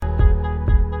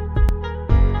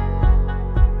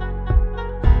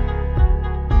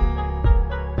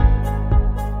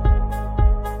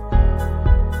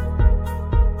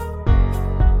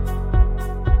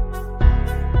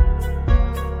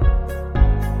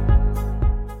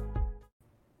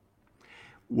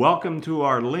Welcome to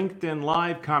our LinkedIn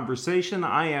Live conversation.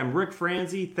 I am Rick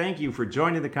Franzi. Thank you for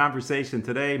joining the conversation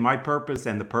today. My purpose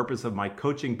and the purpose of my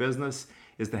coaching business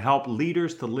is to help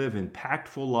leaders to live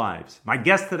impactful lives. My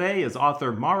guest today is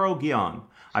author Mauro Guion.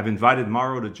 I've invited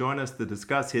Mauro to join us to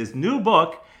discuss his new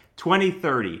book,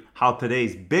 2030, How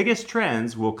Today's Biggest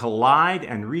Trends Will Collide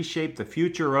and Reshape the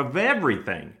Future of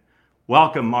Everything.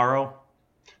 Welcome, Mauro.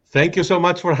 Thank you so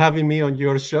much for having me on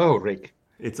your show, Rick.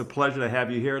 It's a pleasure to have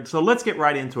you here. So let's get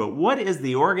right into it. What is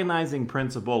the organizing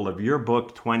principle of your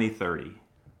book, 2030?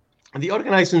 The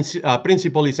organizing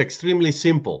principle is extremely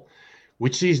simple,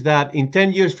 which is that in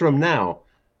 10 years from now,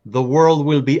 the world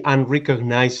will be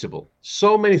unrecognizable.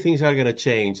 So many things are going to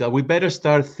change that we better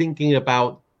start thinking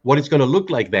about what it's going to look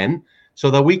like then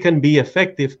so that we can be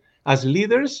effective as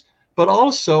leaders, but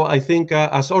also, I think,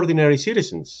 as ordinary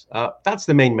citizens. That's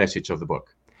the main message of the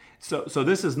book. So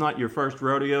this is not your first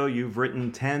rodeo. You've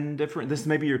written 10 different, this is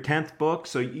maybe your 10th book.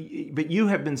 But you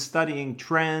have been studying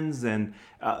trends and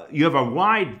you have a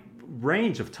wide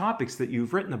range of topics that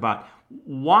you've written about.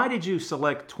 Why did you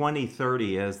select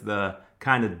 2030 as the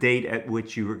kind of date at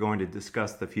which you were going to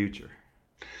discuss the future?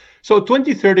 So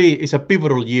 2030 is a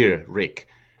pivotal year, Rick,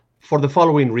 for the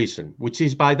following reason, which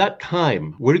is by that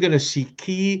time, we're going to see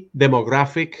key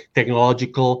demographic,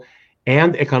 technological,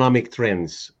 and economic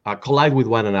trends collide with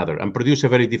one another and produce a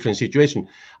very different situation.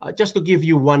 Just to give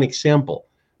you one example,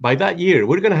 by that year,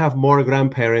 we're going to have more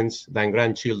grandparents than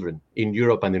grandchildren in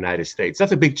Europe and the United States.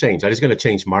 That's a big change. That is going to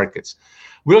change markets.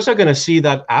 We're also going to see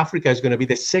that Africa is going to be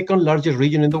the second largest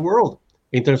region in the world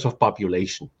in terms of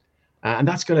population. And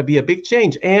that's going to be a big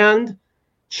change. And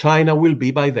China will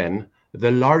be by then the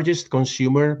largest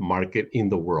consumer market in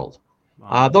the world.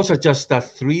 Wow. Those are just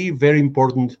three very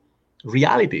important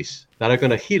realities that are going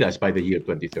to hit us by the year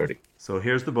 2030. So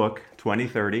here's the book,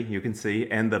 2030, you can see,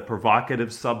 and the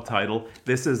provocative subtitle.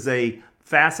 This is a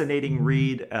fascinating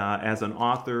read as an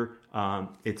author.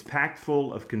 It's packed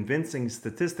full of convincing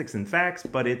statistics and facts,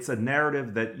 but it's a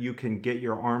narrative that you can get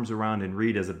your arms around and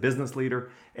read as a business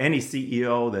leader. Any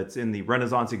CEO that's in the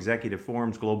Renaissance Executive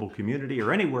Forum's global community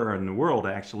or anywhere in the world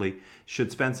actually should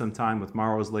spend some time with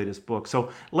Mauro's latest book.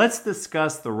 So let's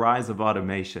discuss the rise of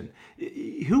automation.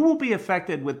 Who will be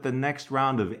affected with the next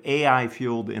round of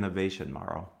AI-fueled innovation,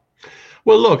 Mauro?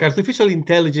 Well, look, artificial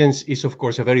intelligence is, of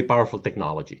course, a very powerful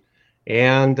technology.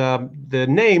 And the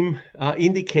name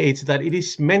indicates that it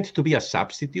is meant to be a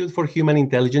substitute for human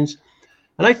intelligence.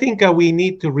 And I think we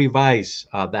need to revise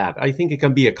that. I think it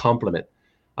can be a complement.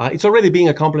 It's already being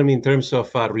a complement in terms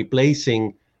of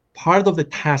replacing part of the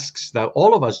tasks that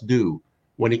all of us do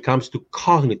when it comes to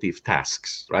cognitive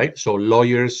tasks, right? So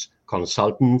lawyers,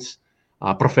 consultants,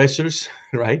 professors,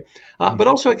 right? But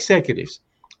also executives.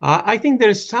 I think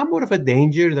there's somewhat of a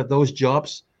danger that those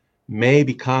jobs may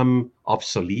become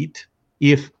obsolete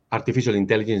if artificial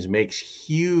intelligence makes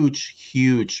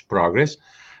huge progress.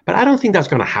 But I don't think that's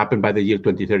going to happen by the year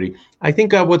 2030. I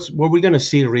think what we're going to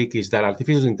see, Rick, is that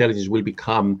artificial intelligence will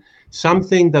become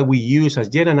something that we use as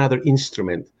yet another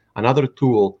instrument, another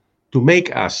tool to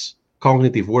make us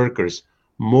cognitive workers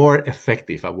more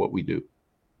effective at what we do.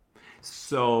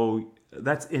 So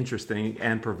that's interesting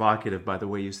and provocative, by the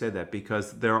way you said that,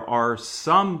 because there are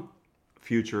some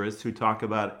futurists who talk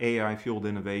about AI-fueled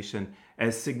innovation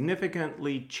as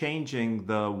significantly changing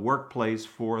the workplace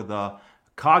for the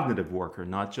cognitive worker,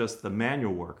 not just the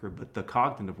manual worker, but the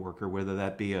cognitive worker, whether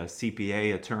that be a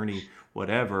CPA, attorney,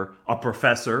 whatever, a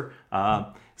professor.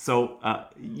 So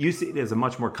you see it as a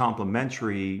much more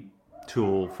complementary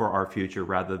tool for our future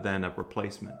rather than a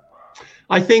replacement.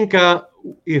 I think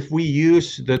if we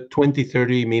use the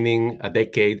 2030, meaning a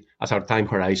decade, as our time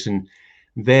horizon,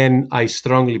 then I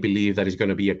strongly believe that it's going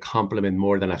to be a complement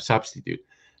more than a substitute.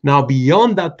 Now,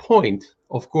 beyond that point,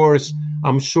 of course,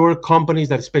 I'm sure companies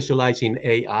that specialize in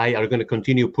AI are going to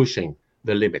continue pushing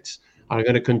the limits, are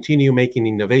going to continue making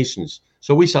innovations.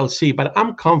 So we shall see. But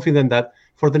I'm confident that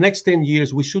for the next 10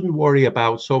 years, we shouldn't worry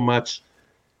about so much,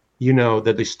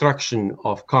 the destruction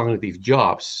of cognitive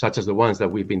jobs, such as the ones that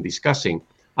we've been discussing.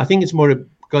 I think it's more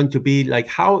going to be like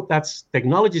how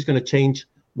technology is going to change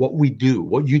what we do,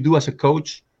 what you do as a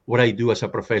coach, what I do as a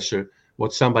professor,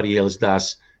 what somebody else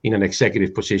does in an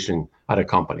executive position at a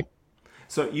company.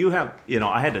 So you have,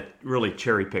 I had to really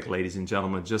cherry pick, ladies and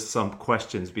gentlemen, just some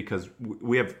questions because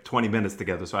we have 20 minutes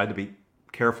together. So I had to be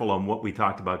careful on what we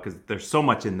talked about because there's so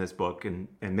much in this book and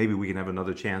maybe we can have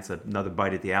another chance at another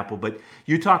bite at the apple. But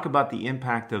you talk about the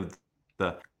impact of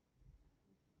the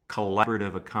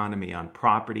collaborative economy on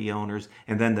property owners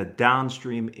and then the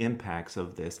downstream impacts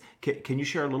of this. Can you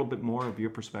share a little bit more of your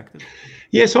perspective?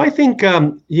 Yeah, so I think,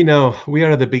 we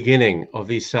are at the beginning of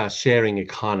this sharing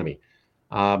economy.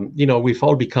 We've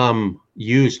all become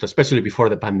used, especially before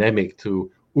the pandemic,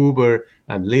 to Uber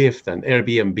and Lyft and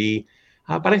Airbnb.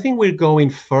 But I think we're going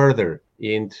further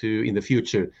in the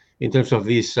future in terms of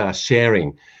this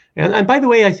sharing. And by the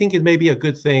way, I think it may be a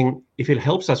good thing if it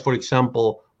helps us, for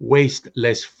example, waste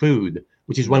less food,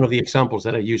 which is one of the examples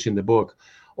that I use in the book,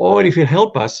 or if it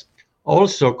helps us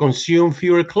also consume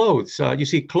fewer clothes. You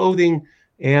see, clothing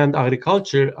and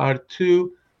agriculture are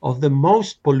two of the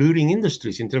most polluting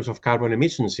industries in terms of carbon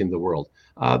emissions in the world.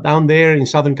 Down there in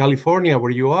Southern California,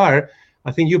 where you are,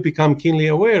 I think you've become keenly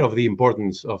aware of the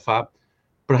importance of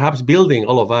perhaps building,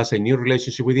 all of us, a new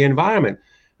relationship with the environment.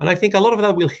 And I think a lot of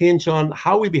that will hinge on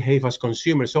how we behave as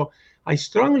consumers. So I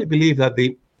strongly believe that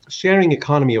the sharing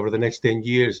economy over the next 10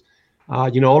 years,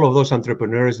 all of those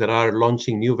entrepreneurs that are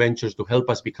launching new ventures to help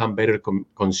us become better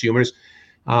consumers,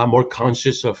 more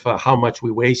conscious of how much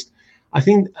we waste, I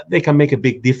think they can make a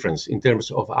big difference in terms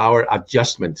of our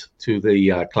adjustment to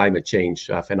the climate change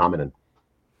phenomenon.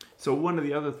 So one of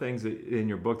the other things in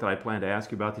your book that I plan to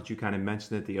ask you about that you kind of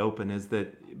mentioned at the open is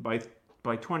that by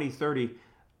 2030,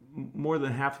 more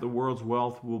than half of the world's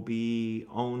wealth will be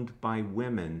owned by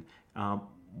women.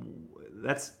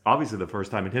 That's obviously the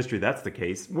first time in history that's the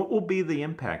case. What will be the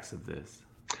impacts of this?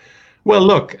 Well,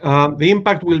 look, the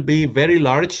impact will be very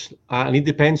large, and it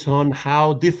depends on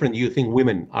how different you think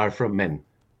women are from men,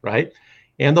 right?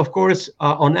 And of course,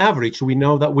 on average, we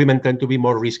know that women tend to be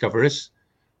more risk averse.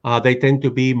 They tend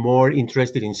to be more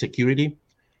interested in security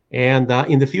and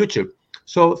in the future.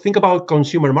 So think about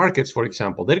consumer markets, for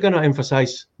example. They're going to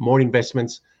emphasize more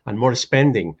investments and more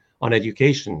spending on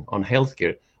education, on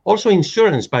healthcare. Also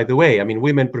insurance, by the way. I mean,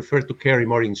 women prefer to carry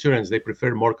more insurance. They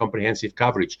prefer more comprehensive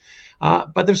coverage.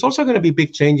 But there's also going to be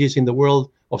big changes in the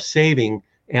world of saving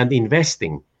and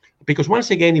investing. Because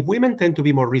once again, if women tend to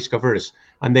be more risk averse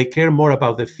and they care more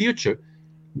about the future,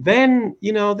 then,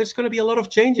 there's going to be a lot of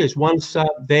changes once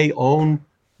they own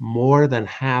more than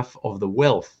half of the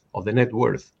wealth, of the net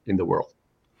worth in the world.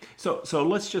 So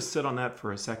let's just sit on that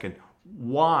for a second.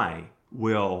 Why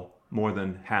will more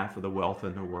than half of the wealth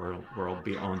in the world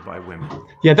be owned by women?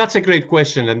 Yeah, that's a great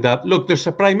question. And look, there's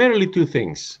primarily two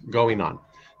things going on.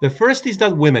 The first is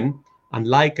that women,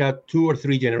 unlike 2 or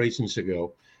 3 generations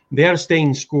ago, they are staying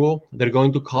in school. They're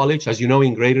going to college, as you know,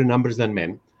 in greater numbers than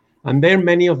men. And there,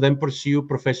 many of them pursue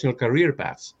professional career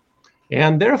paths.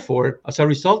 And therefore, as a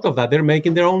result of that, they're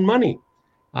making their own money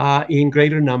in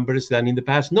greater numbers than in the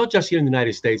past, not just here in the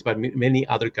United States, but many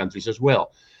other countries as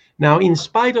well. Now, in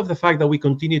spite of the fact that we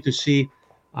continue to see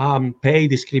pay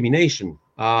discrimination,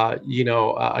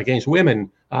 against women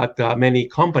at many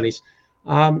companies,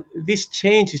 this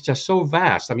change is just so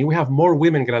vast. I mean, we have more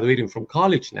women graduating from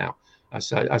college now,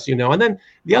 as you know. And then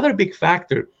the other big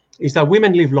factor is that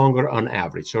women live longer on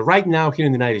average. So right now here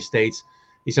in the United States,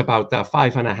 it's about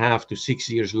 5.5 to 6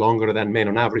 years longer than men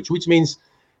on average, which means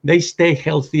they stay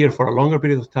healthier for a longer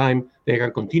period of time. They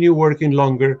can continue working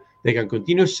longer. They can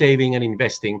continue saving and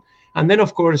investing. And then,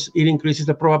 of course, it increases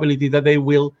the probability that they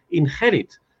will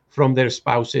inherit from their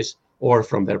spouses or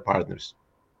from their partners.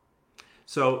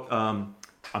 So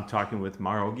I'm talking with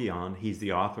Mauro Guion. He's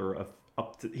the author of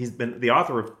he's been the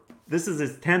author of, this is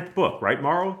his 10th book, right,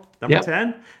 Mauro? Number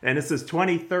 10? And this is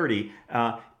 2030.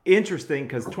 Interesting,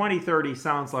 because 2030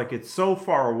 sounds like it's so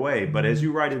far away, but as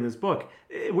you write in this book,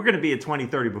 we're going to be at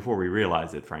 2030 before we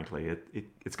realize it, frankly.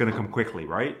 It's going to come quickly,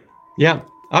 right? Yeah,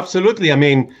 absolutely. I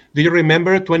mean, do you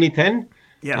remember 2010?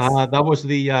 Yes. That was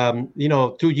the,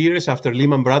 2 years after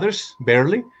Lehman Brothers,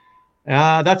 barely.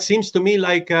 That seems to me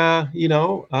like,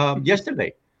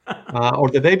 yesterday or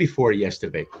the day before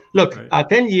yesterday. Look, right.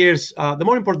 10 years, the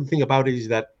more important thing about it is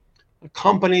that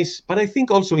companies, but I think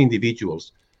also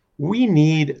individuals, we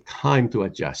need time to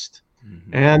adjust.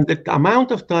 Mm-hmm. And the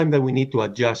amount of time that we need to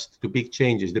adjust to big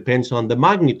changes depends on the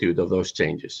magnitude of those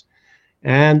changes.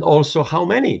 And also how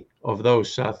many of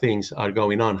those things are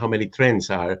going on, how many trends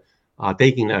are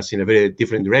taking us in a very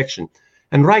different direction.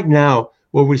 And right now,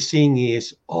 what we're seeing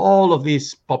is all of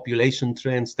these population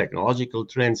trends, technological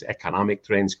trends, economic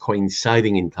trends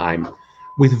coinciding in time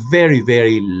with very,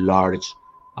 very large,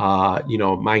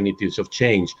 magnitudes of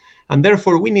change. And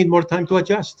therefore, we need more time to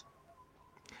adjust.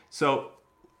 So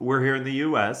we're here in the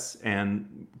U.S.,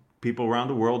 and people around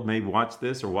the world may watch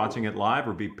this or watching it live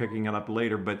or be picking it up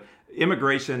later. But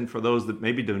immigration, for those that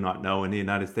maybe do not know, in the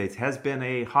United States has been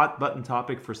a hot button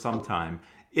topic for some time.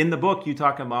 In the book, you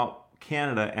talk about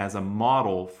Canada as a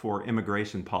model for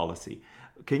immigration policy.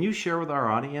 Can you share with our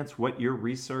audience what your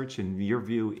research and your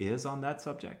view is on that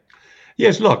subject?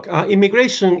 Yes, look,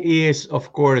 immigration is,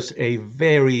 of course, a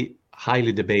very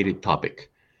highly debated topic.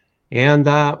 And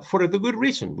for the good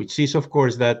reason, which is, of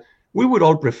course, that we would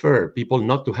all prefer people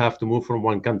not to have to move from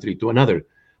one country to another.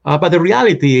 But the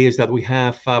reality is that we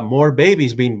have more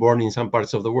babies being born in some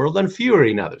parts of the world and fewer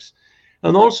in others.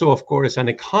 And also, of course, an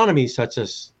economy such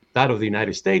as that of the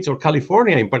United States or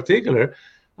California in particular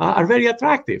are very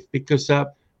attractive because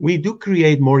we do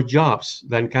create more jobs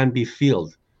than can be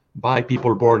filled by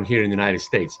people born here in the United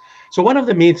States. So one of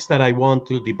the myths that I want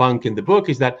to debunk in the book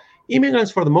is that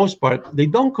immigrants, for the most part, they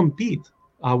don't compete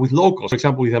with locals, for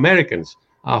example, with Americans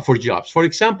for jobs. For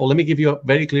example, let me give you a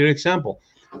very clear example.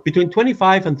 Between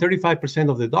 25 and 35%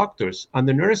 of the doctors and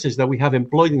the nurses that we have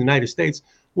employed in the United States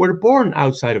were born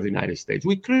outside of the United States.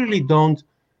 We clearly don't,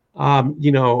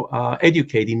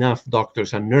 educate enough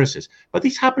doctors and nurses. But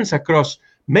this happens across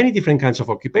many different kinds of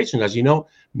occupations. As you know,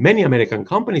 many American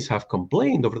companies have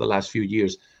complained over the last few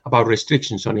years about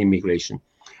restrictions on immigration.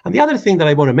 And the other thing that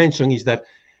I want to mention is that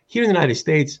here in the United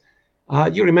States,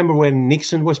 you remember when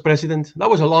Nixon was president? That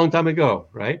was a long time ago,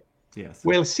 right? Yes.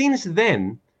 Well, since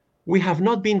then, we have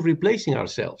not been replacing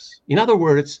ourselves. In other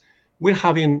words, we're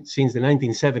having, since the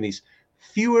 1970s,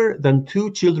 fewer than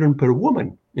 2 children per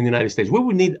woman in the United States. We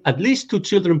would need at least 2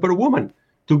 children per woman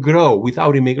to grow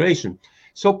without immigration.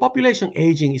 So population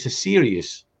aging is a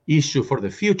serious issue for the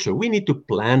future. We need to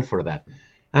plan for that.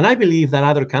 And I believe that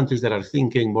other countries that are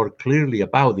thinking more clearly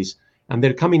about this, and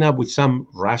they're coming up with some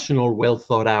rational, well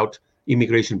thought out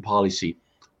immigration policy,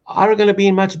 are going to be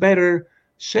in much better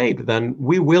shape than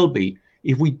we will be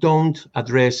if we don't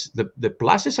address the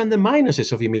pluses and the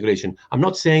minuses of immigration. I'm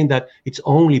not saying that it's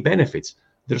only benefits.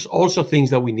 There's also things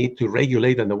that we need to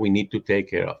regulate and that we need to take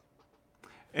care of.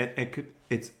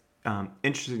 It's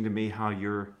interesting to me how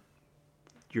your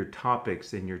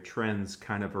topics and your trends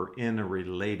kind of are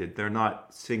interrelated. They're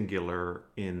not singular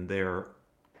in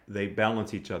they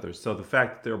balance each other. So the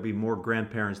fact that there'll be more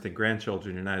grandparents than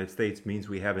grandchildren in the United States means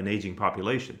we have an aging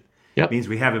population. Yep. It means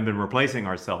we haven't been replacing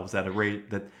ourselves at a rate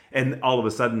that, and all of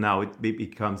a sudden now it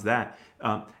becomes that.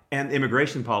 And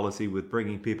immigration policy with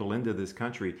bringing people into this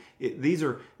country.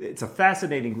 It's a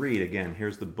fascinating read. Again,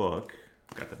 here's the book.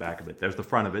 Got the back of it. There's the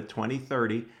front of it,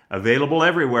 2030. Available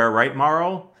everywhere, right,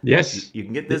 Mauro? Yes. You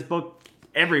can get this book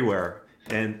everywhere.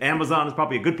 And Amazon is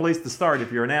probably a good place to start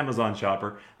if you're an Amazon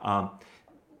shopper.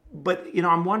 But,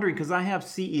 I'm wondering, because I have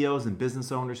CEOs and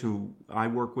business owners who I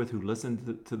work with who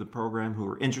listen to the program, who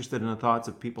are interested in the thoughts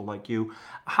of people like you.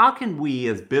 How can we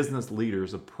as business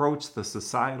leaders approach the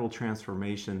societal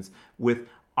transformations with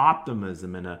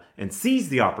optimism and seize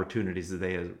the opportunities that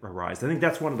they arise? I think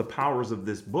that's one of the powers of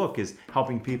this book, is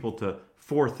helping people to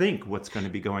forethink what's going to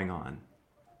be going on.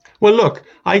 Well, look,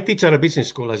 I teach at a business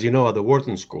school, as you know, at the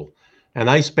Wharton School. And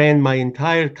I spend my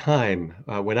entire time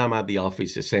when I'm at the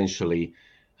office, essentially,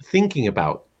 thinking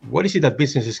about what is it that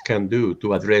businesses can do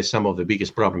to address some of the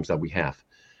biggest problems that we have.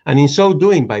 And in so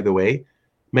doing, by the way,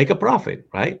 make a profit,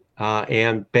 right?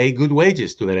 And pay good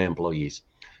wages to their employees.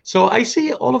 So I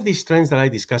see all of these trends that I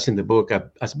discuss in the book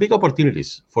as big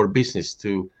opportunities for business,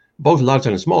 to both large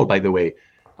and small, by the way,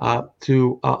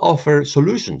 to offer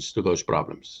solutions to those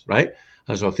problems, right?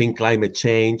 So think climate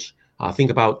change, think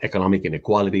about economic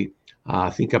inequality,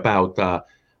 think about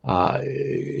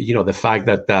the fact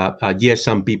that, yes,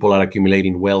 some people are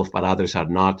accumulating wealth, but others are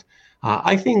not.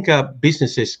 I think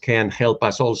businesses can help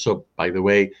us also, by the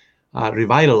way,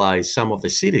 revitalize some of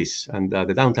the cities and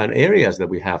the downtown areas that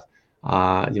we have,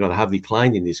 that have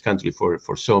declined in this country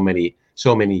for so many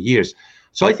years.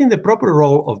 So I think the proper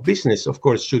role of business, of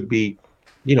course, should be,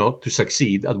 to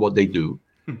succeed at what they do,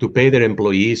 to pay their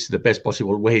employees the best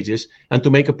possible wages, and to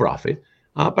make a profit.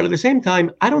 But at the same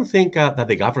time, I don't think that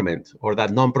the government or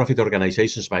that nonprofit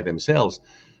organizations by themselves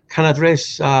can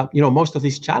address, most of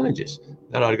these challenges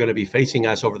that are going to be facing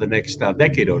us over the next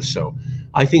decade or so.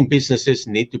 I think businesses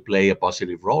need to play a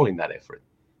positive role in that effort.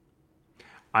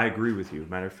 I agree with you.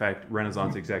 Matter of fact,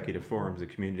 Renaissance Executive Forum is a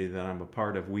community that I'm a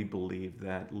part of. We believe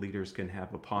that leaders can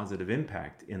have a positive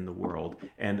impact in the world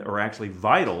and are actually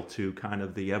vital to kind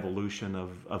of the evolution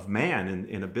of man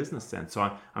in a business sense.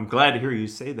 So I'm glad to hear you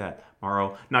say that,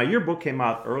 Mauro. Now, your book came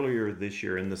out earlier this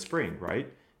year in the spring, right?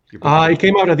 It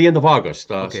came out at the end of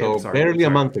August, okay, barely a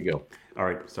month ago. All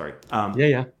right, sorry.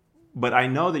 Yeah. But I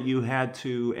know that you had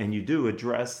to, and you do,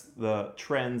 address the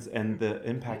trends and the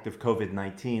impact of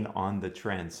COVID-19 on the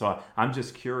trends. So I'm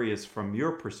just curious, from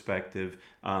your perspective,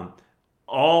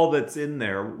 all that's in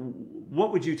there,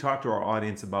 what would you talk to our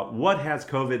audience about? What has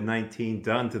COVID-19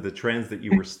 done to the trends that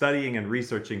you were studying and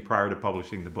researching prior to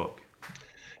publishing the book?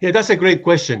 Yeah, that's a great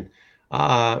question,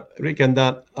 Rick. And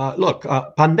look,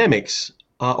 pandemics,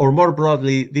 or more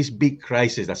broadly, this big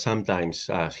crisis that sometimes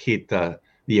hit the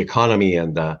economy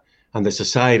and the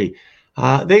society,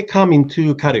 They come in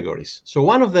two categories. So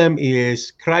one of them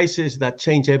is crises that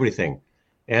change everything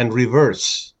and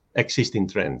reverse existing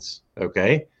trends.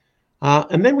 Okay.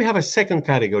 And then we have a second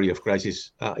category of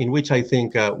crisis in which I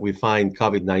think we find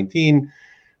COVID-19,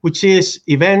 which is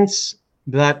events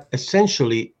that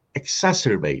essentially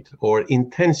exacerbate or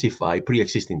intensify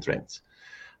pre-existing trends.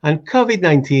 And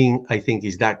COVID-19, I think,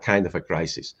 is that kind of a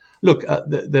crisis. Look,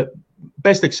 the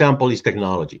best example is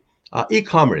technology.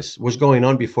 E-commerce was going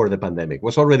on before the pandemic,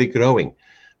 was already growing.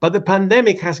 But the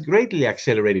pandemic has greatly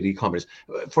accelerated e-commerce.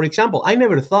 For example, I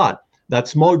never thought that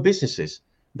small businesses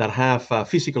that have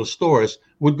physical stores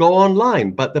would go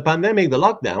online. But the pandemic, the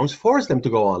lockdowns, forced them to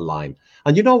go online.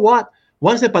 And you know what?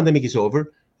 Once the pandemic is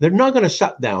over, they're not going to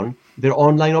shut down their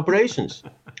online operations.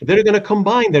 They're going to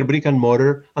combine their brick and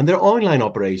mortar and their online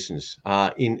operations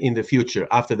in the future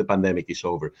after the pandemic is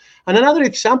over. And another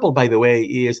example, by the way,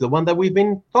 is the one that we've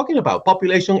been talking about,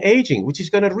 population aging, which is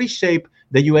going to reshape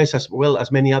the US as well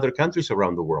as many other countries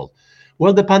around the world.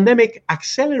 Well, the pandemic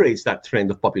accelerates that trend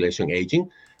of population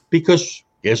aging because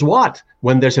guess what?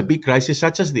 When there's a big crisis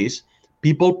such as this,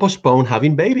 people postpone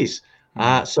having babies.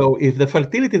 So if the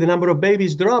fertility, the number of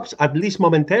babies drops, at least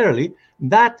momentarily,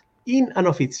 that in and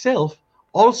of itself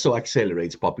also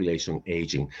accelerates population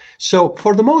aging. So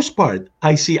for the most part,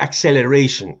 I see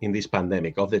acceleration in this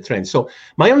pandemic of the trend. So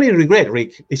my only regret,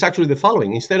 Rick, is actually the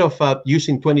following. Instead of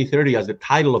using 2030 as the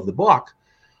title of the book,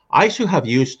 I should have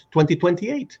used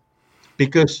 2028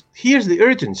 because here's the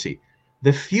urgency.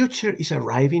 The future is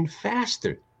arriving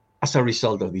faster as a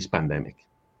result of this pandemic,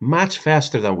 much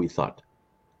faster than we thought.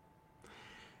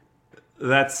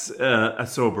 That's a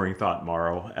sobering thought,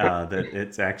 Mauro, that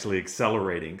it's actually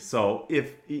accelerating. So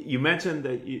if you mentioned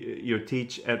that you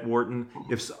teach at Wharton,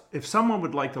 if someone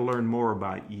would like to learn more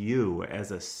about you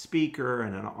as a speaker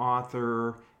and an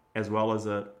author, as well as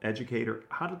an educator,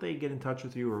 how do they get in touch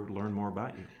with you or learn more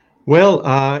about you? Well,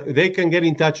 they can get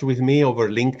in touch with me over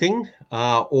LinkedIn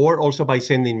or also by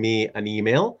sending me an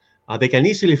email. They can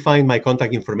easily find my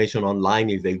contact information online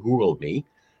if they Google me.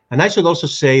 And I should also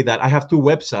say that I have two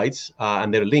websites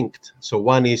and they're linked. So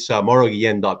one is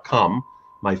mauroguillen.com,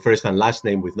 my first and last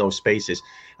name with no spaces.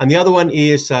 And the other one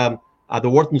is the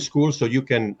Wharton School. So you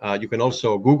can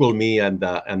also Google me and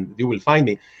you will find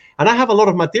me. And I have a lot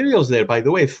of materials there, by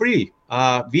the way, free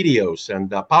videos and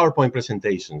PowerPoint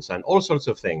presentations and all sorts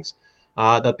of things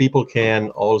that people can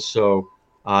also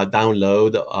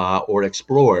download or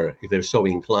explore if they're so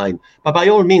inclined. But by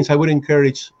all means, I would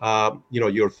encourage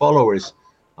your followers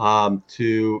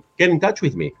to get in touch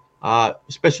with me,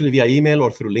 especially via email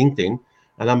or through LinkedIn,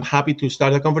 and I'm happy to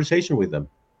start a conversation with them.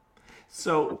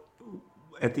 So,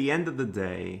 at the end of the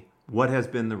day, what has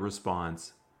been the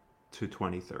response to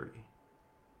 2030?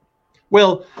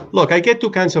 Well, look, I get two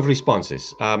kinds of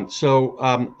responses.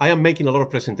 I am making a lot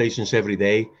of presentations every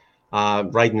day.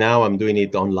 Right now, I'm doing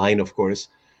it online, of course.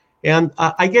 And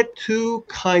I get two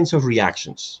kinds of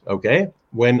reactions, okay,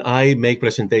 when I make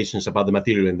presentations about the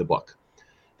material in the book.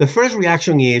 The first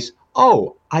reaction is,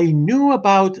 oh, I knew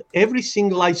about every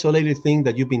single isolated thing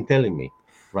that you've been telling me,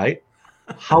 right?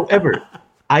 However,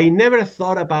 I never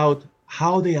thought about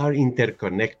how they are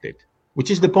interconnected, which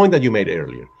is the point that you made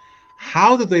earlier.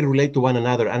 How do they relate to one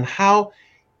another and how,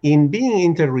 in being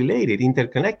interrelated,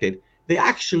 interconnected, they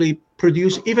actually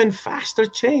produce even faster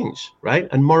change, right?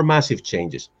 And more massive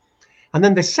changes. And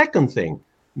then the second thing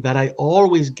that I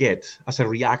always get as a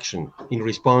reaction in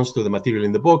response to the material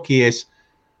in the book is,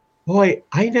 boy,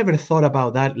 I never thought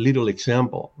about that little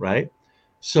example, right?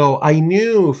 So I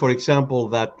knew, for example,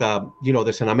 that,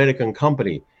 there's an American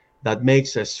company that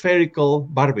makes spherical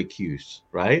barbecues,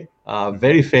 right?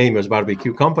 Very famous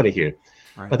barbecue company here.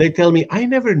 Right. But they tell me, I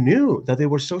never knew that they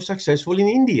were so successful in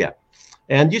India.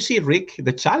 And you see, Rick,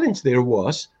 the challenge there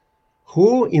was,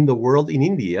 who in the world in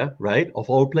India, right, of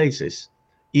all places,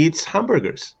 eats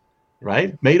hamburgers,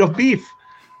 right, made of beef?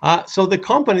 So the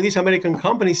company, this American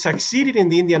company, succeeded in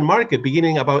the Indian market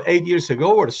beginning about 8 years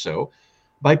ago or so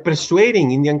by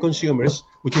persuading Indian consumers,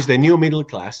 which is the new middle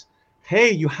class, hey,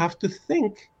 you have to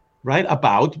think, right,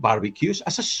 about barbecues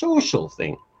as a social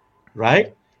thing,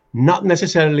 right? Not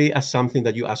necessarily as something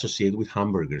that you associate with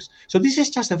hamburgers. So this is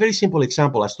just a very simple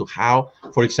example as to how,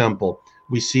 for example,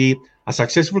 we see a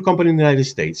successful company in the United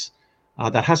States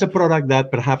that has a product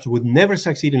that perhaps would never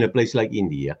succeed in a place like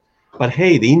India. But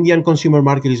hey, the Indian consumer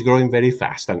market is growing very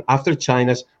fast. And after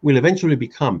China's, will eventually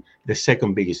become the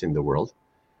second biggest in the world.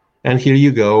 And here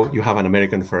you go, you have an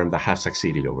American firm that has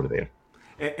succeeded over there.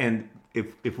 And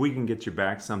if we can get you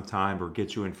back sometime or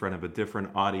get you in front of a different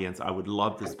audience, I would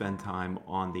love to spend time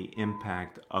on the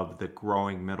impact of the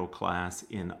growing middle class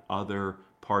in other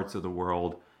parts of the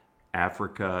world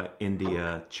Africa,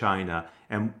 India, China,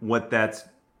 and what that's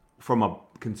from a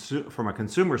from a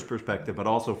consumer's perspective, but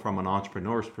also from an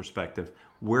entrepreneur's perspective.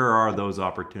 Where are those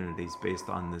opportunities based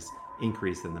on this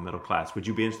increase in the middle class? Would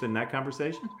you be interested in that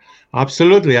conversation?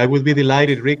 Absolutely. I would be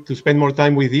delighted, Rick, to spend more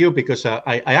time with you because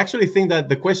I actually think that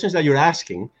the questions that you're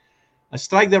asking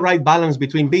strike the right balance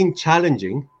between being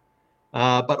challenging,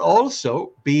 but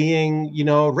also being,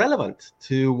 relevant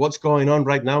to what's going on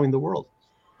right now in the world.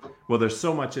 Well, there's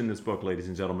so much in this book, ladies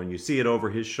and gentlemen. You see it over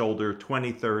his shoulder,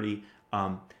 2030.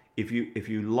 If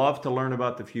you love to learn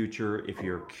about the future, if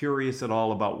you're curious at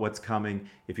all about what's coming,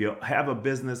 if you have a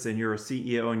business and you're a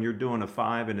CEO and you're doing a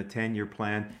 5 and a 10-year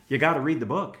plan, you got to read the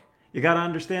book. You got to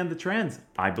understand the trends,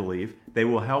 I believe. They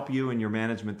will help you and your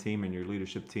management team and your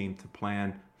leadership team to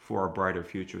plan for a brighter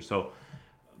future. So,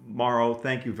 Mauro,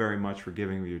 thank you very much for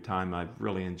giving me your time. I've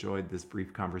really enjoyed this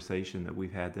brief conversation that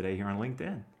we've had today here on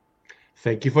LinkedIn.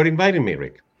 Thank you for inviting me,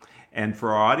 Rick. And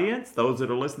for our audience, those that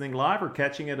are listening live or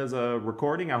catching it as a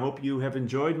recording, I hope you have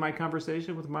enjoyed my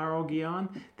conversation with Mauro Guion.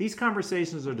 These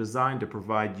conversations are designed to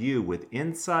provide you with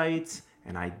insights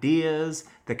and ideas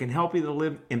that can help you to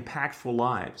live impactful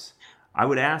lives. I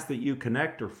would ask that you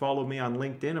connect or follow me on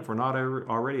LinkedIn if we're not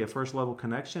already a first level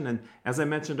connection. And as I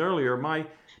mentioned earlier, my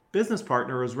business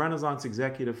partner is Renaissance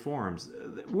Executive Forums.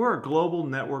 We're a global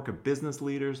network of business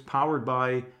leaders powered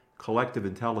by collective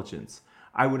intelligence.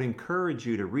 I would encourage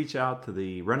you to reach out to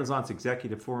the Renaissance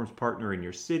Executive Forums partner in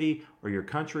your city or your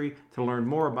country to learn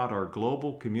more about our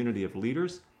global community of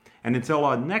leaders. And until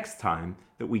our next time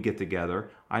that we get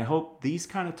together, I hope these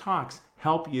kind of talks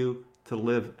help you to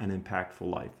live an impactful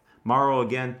life. Mauro,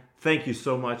 again, thank you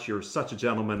so much. You're such a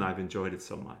gentleman. I've enjoyed it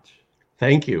so much.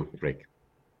 Thank you, Rick.